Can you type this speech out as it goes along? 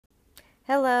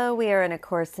Hello, we are in A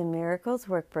Course in Miracles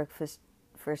workbook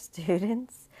for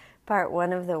students, part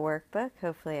 1 of the workbook.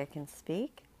 Hopefully I can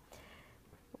speak.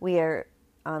 We are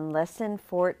on lesson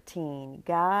 14.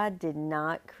 God did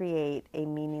not create a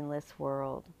meaningless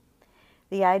world.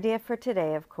 The idea for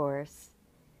today,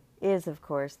 is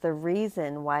the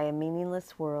reason why a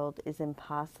meaningless world is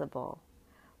impossible.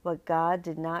 What God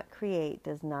did not create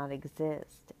does not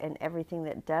exist, and everything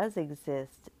that does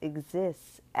exist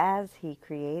exists as He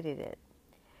created it.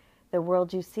 The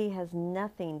world you see has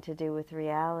nothing to do with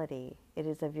reality. It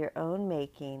is of your own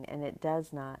making, and it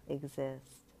does not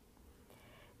exist.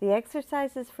 The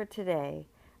exercises for today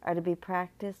are to be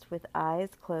practiced with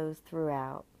eyes closed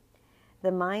throughout.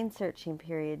 The mind-searching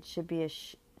period should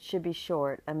be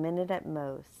short, a minute at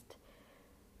most.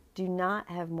 Do not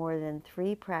have more than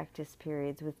 3 practice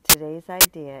periods with today's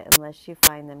idea unless you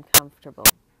find them comfortable.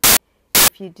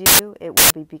 If you do, it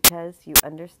will be because you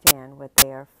understand what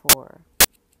they are for.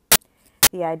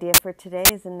 The idea for today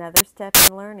is another step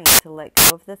in learning to let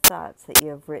go of the thoughts that you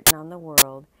have written on the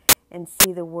world and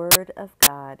see the Word of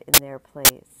God in their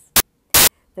place.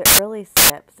 The early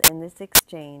steps in this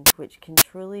exchange, which can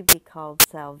truly be called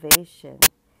salvation,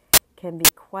 can be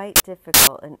quite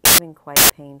difficult and even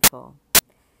quite painful.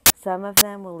 Some of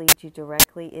them will lead you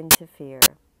directly into fear.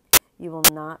 You will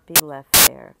not be left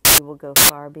there. You will go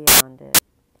far beyond it.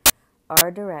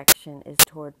 Our direction is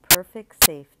toward perfect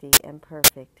safety and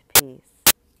perfect peace.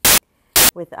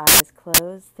 With eyes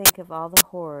closed, think of all the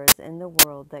horrors in the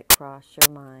world that cross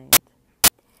your mind.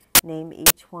 Name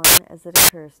each one as it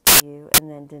occurs to you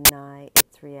and then deny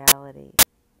its reality.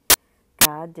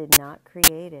 God did not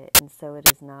create it, and so it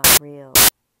is not real.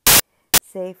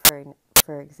 Say,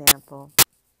 for example,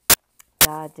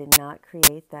 God did not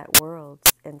create that world,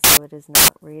 and so it is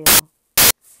not real.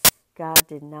 God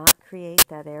did not create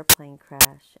that airplane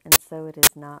crash, and so it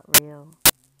is not real.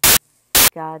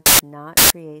 God did not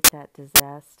create that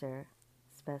disaster,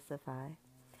 specify,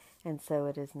 and so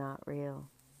it is not real.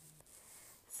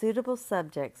 Suitable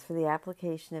subjects for the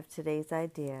application of today's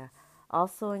idea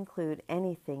also include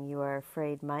anything you are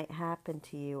afraid might happen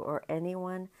to you or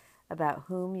anyone about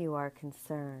whom you are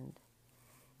concerned.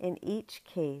 In each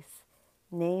case,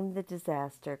 name the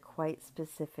disaster quite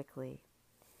specifically.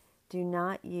 Do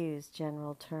not use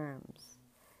general terms.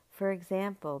 For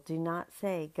example, do not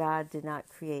say God did not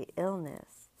create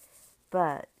illness,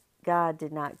 but God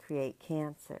did not create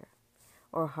cancer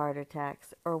or heart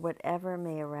attacks or whatever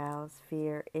may arouse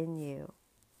fear in you.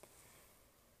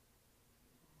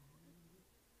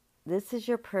 This is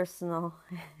your personal,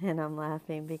 and I'm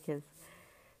laughing because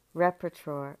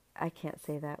repertoire, I can't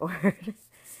say that word,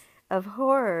 of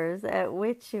horrors at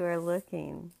which you are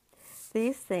looking.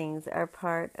 These things are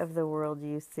part of the world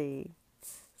you see.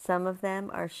 Some of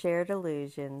them are shared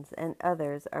illusions, and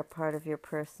others are part of your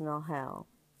personal hell.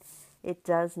 It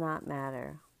does not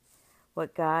matter.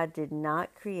 What God did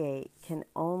not create can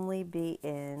only be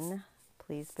in,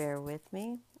 please bear with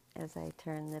me as I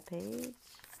turn the page,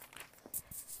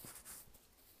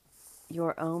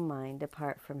 your own mind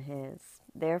apart from His.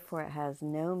 Therefore, it has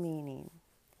no meaning.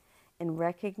 In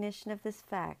recognition of this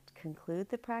fact, conclude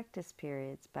the practice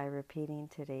periods by repeating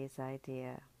today's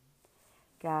idea.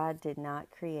 God did not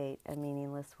create a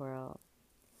meaningless world.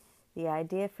 The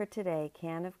idea for today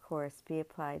can, of course, be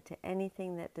applied to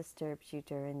anything that disturbs you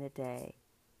during the day.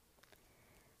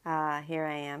 Here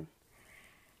I am.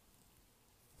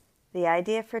 The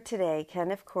idea for today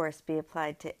can, of course, be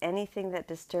applied to anything that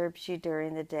disturbs you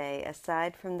during the day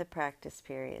aside from the practice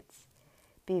periods.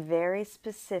 Be very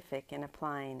specific in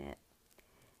applying it.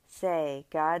 Say,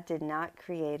 God did not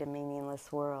create a meaningless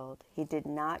world. He did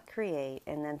not create,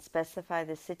 and then specify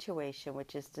the situation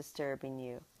which is disturbing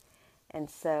you. And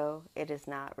so it is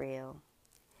not real.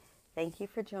 Thank you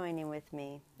for joining with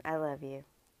me. I love you.